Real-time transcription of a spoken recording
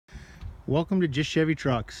Welcome to Just Chevy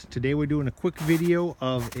Trucks. Today we're doing a quick video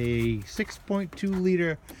of a 6.2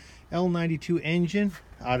 liter L92 engine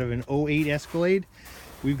out of an 08 Escalade.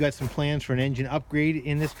 We've got some plans for an engine upgrade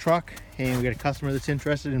in this truck, and we got a customer that's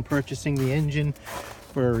interested in purchasing the engine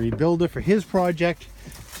for a rebuilder for his project.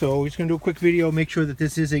 So we're just going to do a quick video, make sure that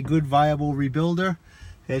this is a good viable rebuilder.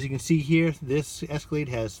 As you can see here, this Escalade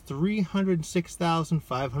has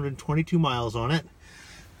 306,522 miles on it.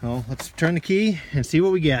 So let's turn the key and see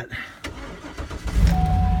what we get.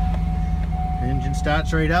 Engine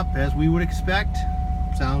starts right up as we would expect.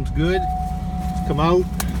 Sounds good. Let's come out,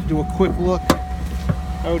 do a quick look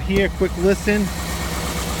out here, quick listen.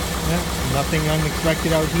 Nothing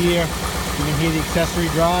unexpected out here. You can hear the accessory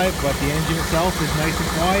drive, but the engine itself is nice and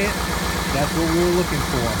quiet. That's what we were looking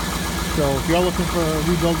for. So if you're looking for a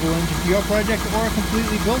rebuildable engine for your project or a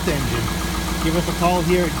completely built engine, give us a call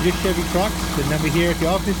here at Just Chevy Trucks. The number here at the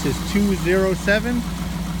office is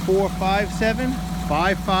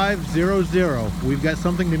 207-457-5500. We've got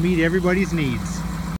something to meet everybody's needs.